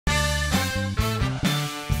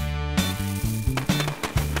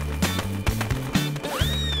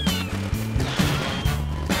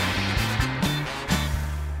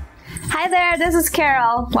there, this is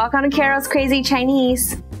Carol. Welcome to Carol's Crazy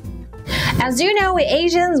Chinese. As you know, we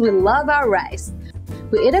Asians, we love our rice.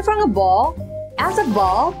 We eat it from a bowl, as a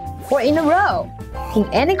ball, or in a row, in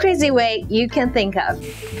any crazy way you can think of.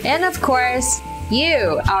 And of course,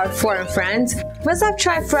 you, our foreign friends, must have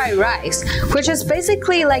tried fried rice, which is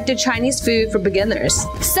basically like the Chinese food for beginners.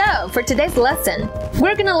 So, for today's lesson,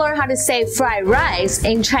 we're gonna learn how to say fried rice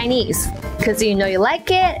in Chinese, because you know you like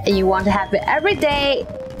it and you want to have it every day,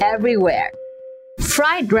 everywhere.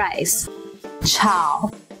 Fried rice,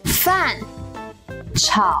 炒饭,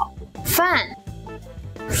 炒饭.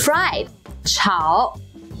 Fried, 炒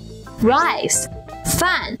rice,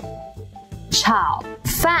 饭 炒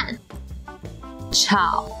饭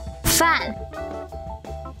炒饭.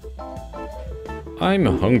 I'm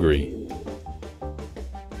hungry.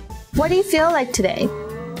 What do you feel like today?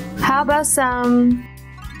 How about some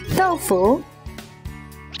tofu?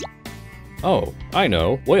 Oh, I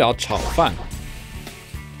know. 我要炒饭.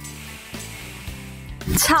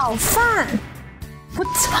 炒饭.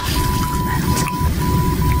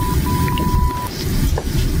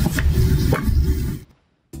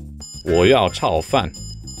我要炒饭.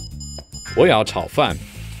 我要炒饭.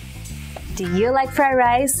 Do you like fried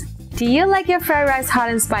rice? Do you like your fried rice hot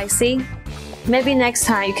and spicy? Maybe next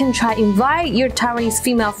time you can try invite your Taiwanese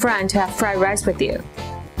female friend to have fried rice with you.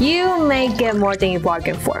 You may get more than you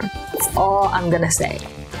bargained for. That's all I'm gonna say.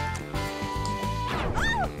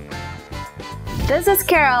 This is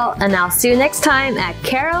Carol, and I'll see you next time at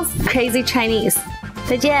Carol's Crazy Chinese.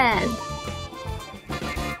 再见!